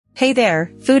Hey there,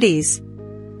 foodies!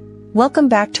 Welcome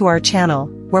back to our channel,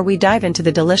 where we dive into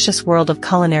the delicious world of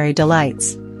culinary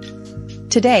delights.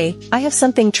 Today, I have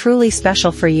something truly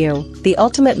special for you, the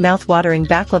ultimate mouth-watering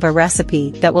baklava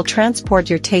recipe that will transport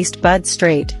your taste buds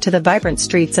straight to the vibrant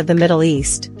streets of the Middle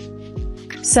East.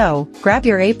 So, grab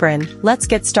your apron, let's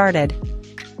get started.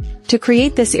 To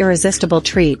create this irresistible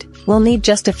treat, we'll need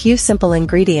just a few simple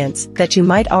ingredients that you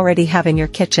might already have in your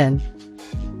kitchen.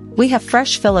 We have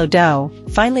fresh phyllo dough,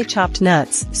 finely chopped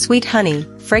nuts, sweet honey,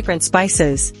 fragrant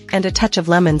spices, and a touch of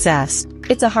lemon zest.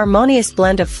 It's a harmonious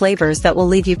blend of flavors that will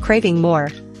leave you craving more.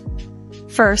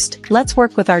 First, let's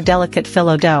work with our delicate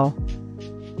phyllo dough.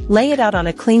 Lay it out on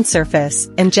a clean surface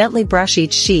and gently brush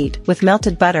each sheet with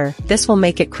melted butter. This will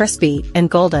make it crispy and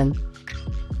golden.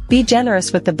 Be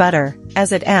generous with the butter,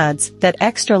 as it adds that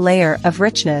extra layer of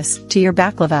richness to your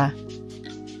baklava.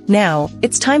 Now,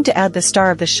 it's time to add the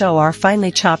star of the show, our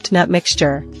finely chopped nut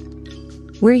mixture.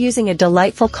 We're using a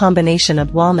delightful combination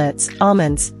of walnuts,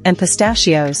 almonds, and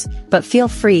pistachios, but feel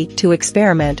free to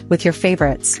experiment with your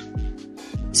favorites.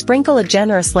 Sprinkle a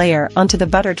generous layer onto the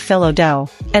buttered phyllo dough,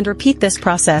 and repeat this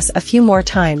process a few more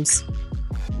times.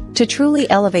 To truly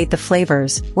elevate the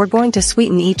flavors, we're going to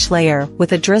sweeten each layer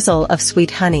with a drizzle of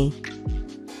sweet honey.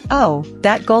 Oh,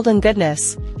 that golden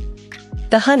goodness!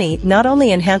 The honey not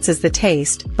only enhances the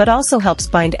taste, but also helps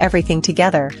bind everything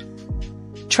together.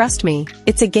 Trust me,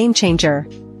 it's a game changer.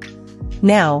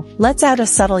 Now, let's add a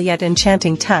subtle yet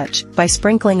enchanting touch by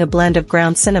sprinkling a blend of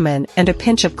ground cinnamon and a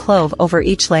pinch of clove over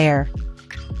each layer.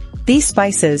 These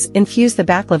spices infuse the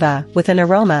baklava with an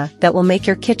aroma that will make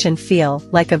your kitchen feel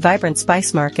like a vibrant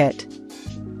spice market.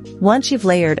 Once you've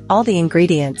layered all the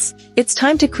ingredients, it's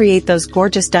time to create those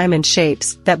gorgeous diamond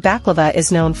shapes that baklava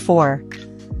is known for.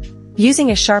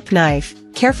 Using a sharp knife,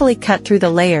 carefully cut through the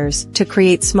layers to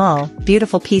create small,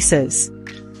 beautiful pieces.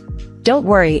 Don't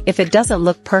worry if it doesn't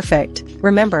look perfect.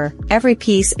 Remember, every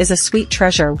piece is a sweet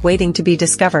treasure waiting to be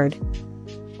discovered.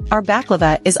 Our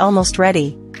baklava is almost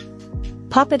ready.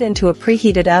 Pop it into a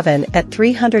preheated oven at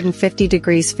 350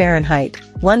 degrees Fahrenheit,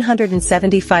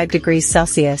 175 degrees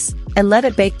Celsius, and let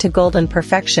it bake to golden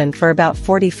perfection for about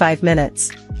 45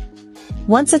 minutes.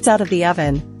 Once it's out of the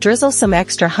oven, drizzle some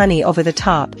extra honey over the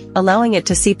top, allowing it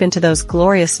to seep into those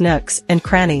glorious nooks and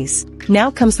crannies.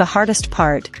 Now comes the hardest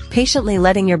part, patiently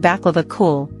letting your baklava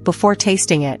cool before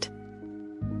tasting it.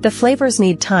 The flavors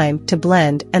need time to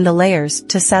blend and the layers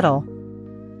to settle.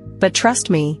 But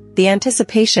trust me, the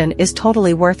anticipation is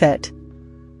totally worth it.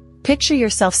 Picture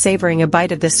yourself savoring a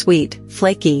bite of this sweet,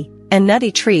 flaky, and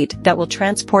nutty treat that will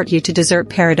transport you to dessert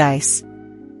paradise.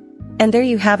 And there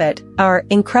you have it, our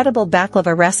incredible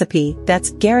baklava recipe that's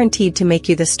guaranteed to make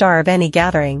you the star of any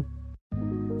gathering.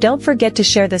 Don't forget to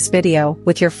share this video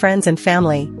with your friends and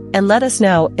family, and let us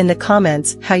know in the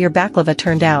comments how your baklava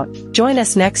turned out. Join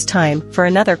us next time for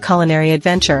another culinary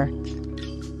adventure.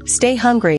 Stay hungry.